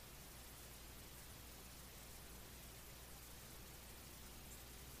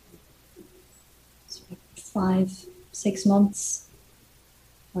 5-6 months.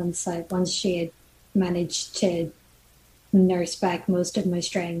 Once she had managed to nurse back most of my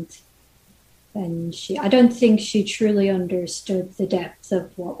strength, and I don't think she truly understood the depth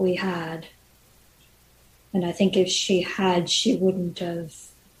of what we had. And I think if she had, she wouldn't have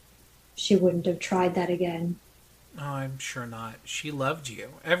tried that again. Oh, I'm sure not. She loved you.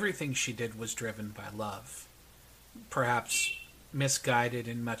 Everything she did was driven by love. Perhaps misguided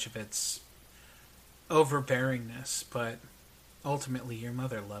in much of its overbearingness, but ultimately your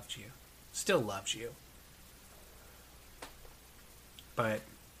mother loved you. Still loves you. But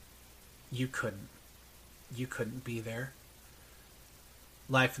you couldn't. You couldn't be there.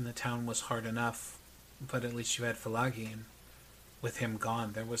 Life in the town was hard enough, but at least you had Falagi, and with him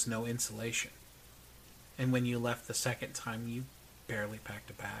gone, there was no insulation. And when you left the second time, you barely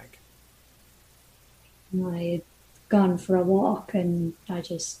packed a bag. I had gone for a walk, and I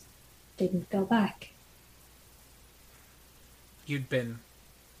just didn't go back. You'd been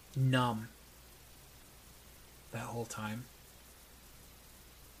numb that whole time.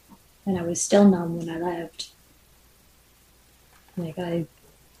 And I was still numb when I left. Like, I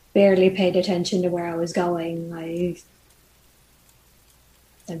barely paid attention to where I was going. I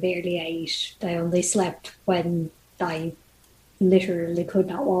barely ate. I only slept when I literally could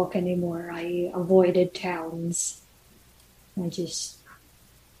not walk anymore. I avoided towns. I didn't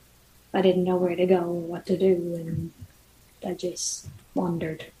know where to go or what to do, and I just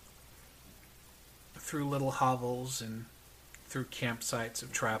wandered. Through little hovels and through campsites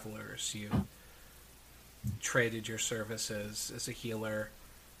of travelers, you traded your services as a healer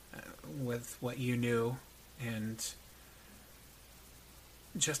with what you knew, and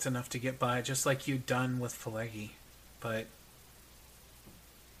just enough to get by, just like you'd done with Falagi. But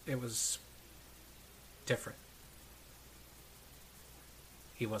it was different.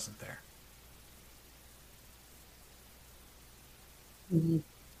 He wasn't there. Mm-hmm.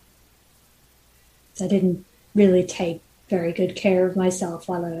 I didn't really take very good care of myself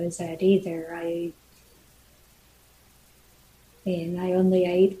while I was out either. I only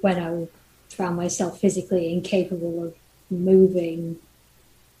ate when I found myself physically incapable of moving.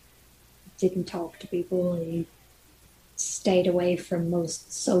 Didn't talk to people. I stayed away from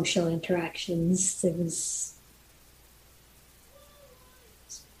most social interactions. It was...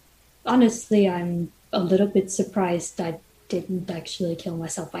 Honestly, I'm a little bit surprised I didn't actually kill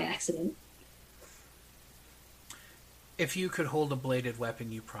myself by accident. If you could hold a bladed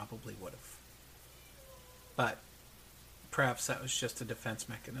weapon, you probably would have. But perhaps that was just a defense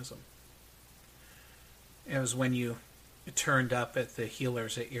mechanism. It was when you turned up at the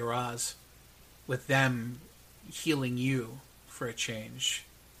healers at Iraz, with them healing you for a change,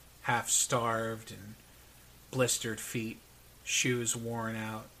 half starved and blistered feet, shoes worn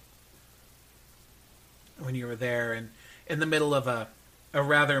out. When you were there and in the middle of a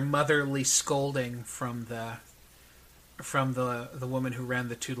rather motherly scolding from the woman who ran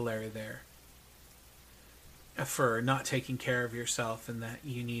the tutelary there for not taking care of yourself, and that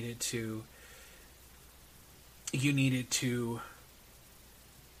you needed to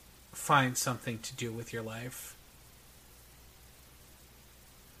find something to do with your life,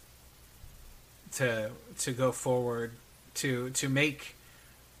 to go forward, to make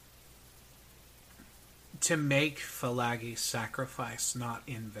Falagi's sacrifice not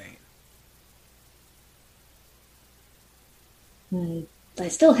in vain. I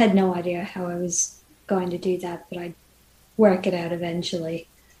still had no idea how I was going to do that, but I'd work it out eventually.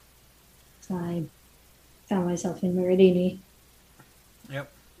 So I found myself in Meridini.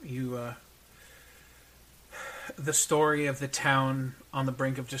 Yep. The story of the town on the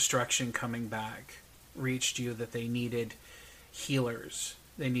brink of destruction coming back reached you, that they needed healers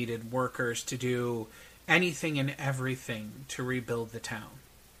They needed workers to do anything and everything to rebuild the town.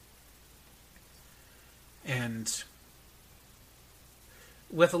 And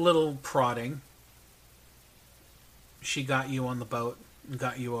with a little prodding, she got you on the boat and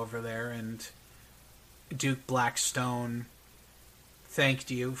got you over there, and Duke Blackstone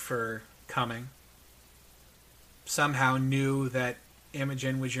thanked you for coming. Somehow knew that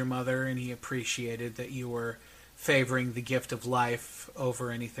Imogen was your mother, and he appreciated that you were favoring the gift of life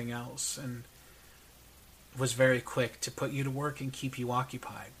over anything else, and was very quick to put you to work and keep you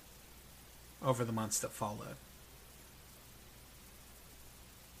occupied over the months that followed.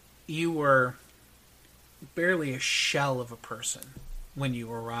 You were barely a shell of a person when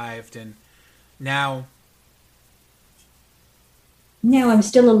you arrived, and now I'm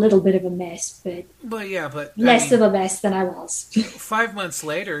still a little bit of a mess, but less of a mess than I was. 5 months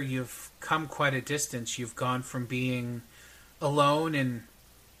later, you've come quite a distance. You've gone from being alone and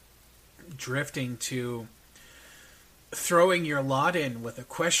drifting to throwing your lot in with a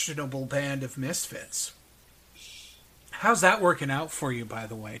questionable band of misfits. How's that working out for you, by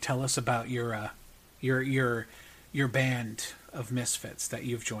the way? Tell us about your band of misfits that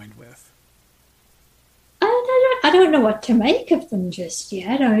you've joined with. I don't know what to make of them just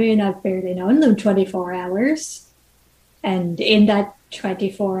yet. I mean, I've barely known them 24 hours. And in that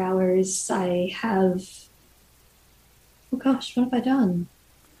 24 hours, I have... Oh gosh, what have I done?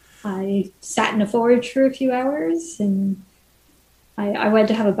 I sat in a forge for a few hours, and I went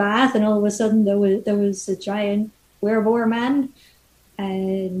to have a bath, and all of a sudden there was a giant werewolf man,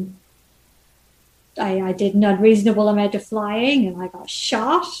 and I did an unreasonable amount of flying, and I got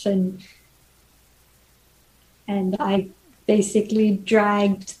shot, and I basically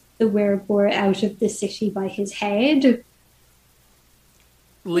dragged the werewolf out of the city by his head.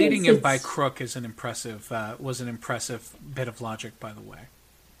 Leading him by crook is was an impressive bit of logic, by the way.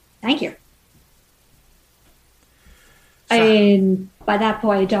 Thank you. And by that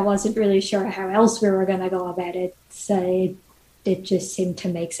point, I wasn't really sure how else we were going to go about it, so it just seemed to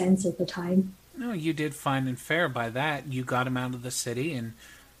make sense at the time. No, you did fine and fair by that. You got him out of the city, and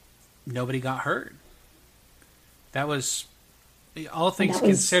nobody got hurt. That was, all things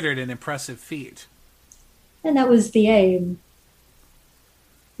considered, an impressive feat. And that was the aim.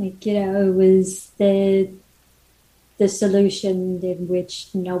 Like, it was the solution in which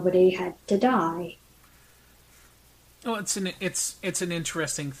nobody had to die. Oh, it's an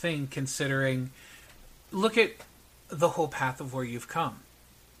interesting thing, considering, look at the whole path of where you've come.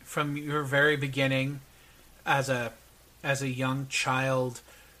 From your very beginning as a young child,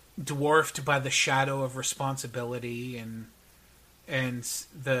 dwarfed by the shadow of responsibility and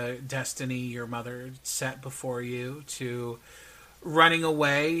the destiny your mother set before you, to running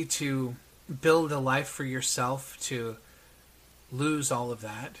away to build a life for yourself, to lose all of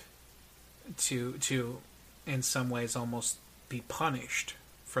that, to in some ways almost be punished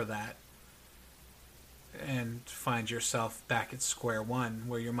for that, and find yourself back at square one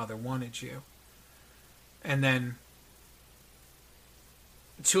where your mother wanted you. And then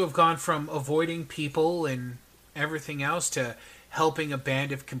to have gone from avoiding people and everything else to helping a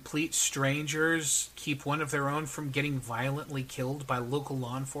band of complete strangers keep one of their own from getting violently killed by local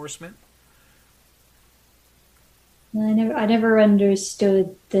law enforcement. I never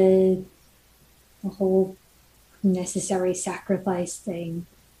understood the whole necessary sacrifice thing.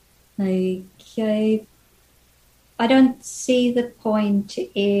 Like, I don't see the point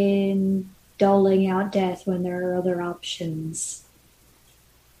in doling out death when there are other options.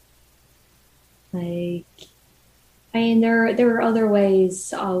 Like, I mean, there are other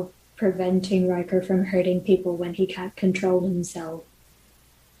ways of preventing Riker from hurting people when he can't control himself.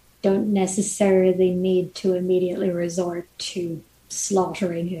 Don't necessarily need to immediately resort to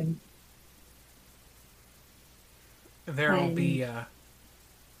slaughtering him. There will be...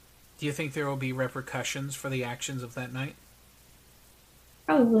 do you think there will be repercussions for the actions of that night?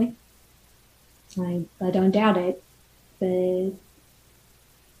 Probably. I don't doubt it, but...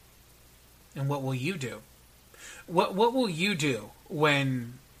 And what will you do? What will you do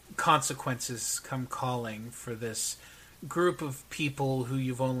when consequences come calling for this group of people who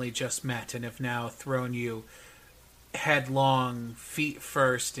you've only just met and have now thrown you headlong, feet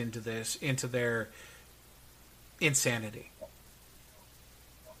first into their insanity?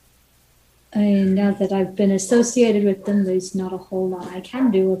 And now that I've been associated with them, there's not a whole lot I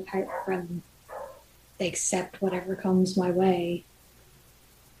can do apart from accept whatever comes my way.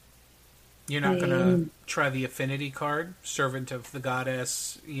 You're not going to try the affinity card, servant of the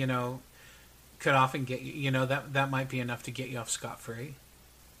goddess, could often get you, that might be enough to get you off scot-free.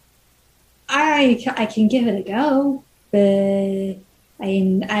 I can give it a go, but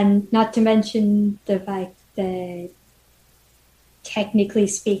And not to mention the fact that, technically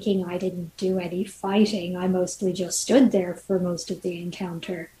speaking, I didn't do any fighting. I mostly just stood there for most of the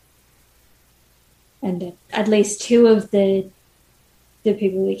encounter. And at least two of the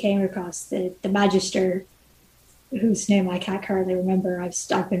people we came across, the Magister, whose name I can't currently remember,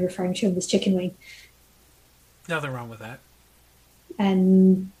 I've been referring to him as Chicken Wing. Nothing wrong with that.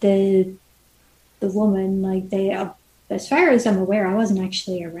 And the woman, like, they, as far as I'm aware, I wasn't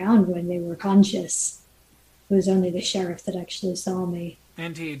actually around when they were conscious. It was only the sheriff that actually saw me.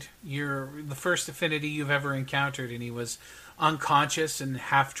 Indeed. You're the first affinity you've ever encountered, and he was unconscious and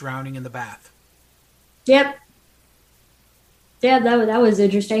half drowning in the bath. Yep. Yeah, that was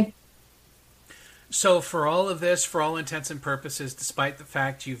interesting. So for all of this, for all intents and purposes, despite the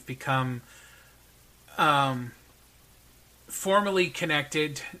fact you've become formally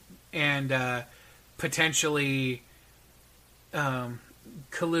connected and potentially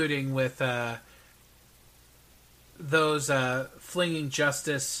colluding with those flinging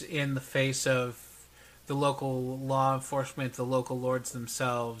justice in the face of the local law enforcement, the local lords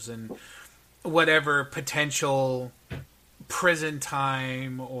themselves, and whatever potential prison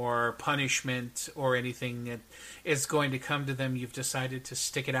time or punishment or anything that is going to come to them, you've decided to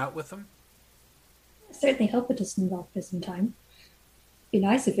stick it out with them? I certainly hope it doesn't involve prison time. Be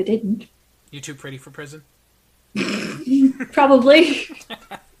nice if it didn't. You too pretty for prison? Probably.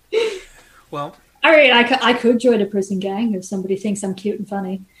 Well, all right, I could join a prison gang if somebody thinks I'm cute and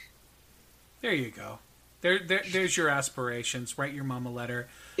funny. There you go. There's your aspirations. Write your mom a letter.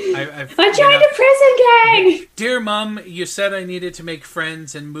 I joined a prison gang! Dear Mom, you said I needed to make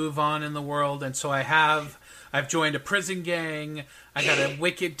friends and move on in the world, and so I have. I've joined a prison gang. I got a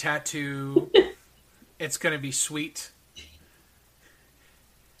wicked tattoo. It's going to be sweet.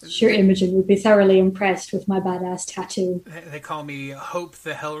 Sure, Imogen would be thoroughly impressed with my badass tattoo. They call me Hope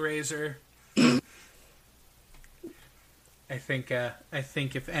the Hellraiser. I think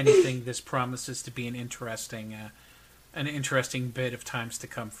if anything, this promises to be an interesting bit of times to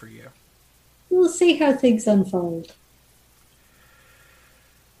come for you. We'll see how things unfold.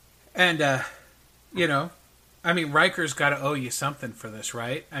 And, Riker's got to owe you something for this,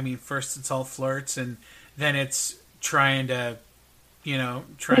 right? I mean, first it's all flirts, and then it's trying to,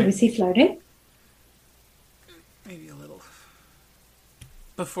 Was he flirting? Maybe a little.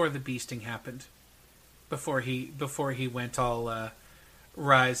 Before the beasting happened. Before he went all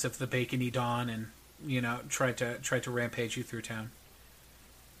Rise of the Bacony Dawn and tried to rampage you through town.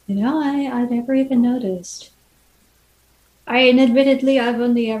 I never even noticed. And admittedly, I've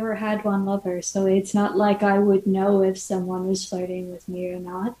only ever had one lover, so it's not like I would know if someone was flirting with me or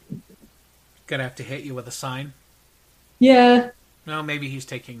not. Gonna have to hit you with a sign. Yeah. No, maybe he's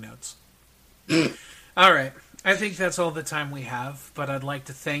taking notes. All right. I think that's all the time we have, but I'd like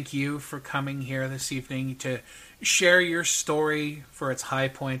to thank you for coming here this evening to share your story, for its high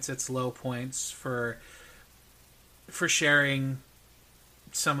points, its low points, for sharing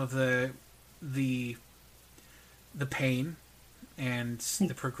some of the pain and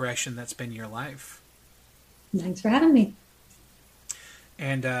the progression that's been your life. Thanks for having me.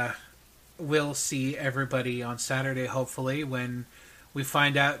 And we'll see everybody on Saturday, hopefully, when we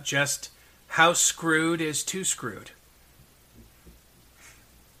find out just how screwed is too screwed.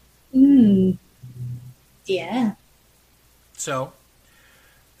 Yeah. So,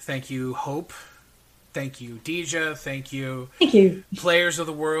 thank you, Hope. Thank you, Deja. Thank you, players of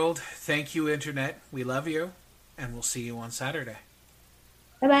the world. Thank you, Internet. We love you, and we'll see you on Saturday.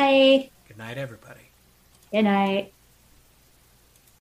 Bye-bye. Good night, everybody. Good night.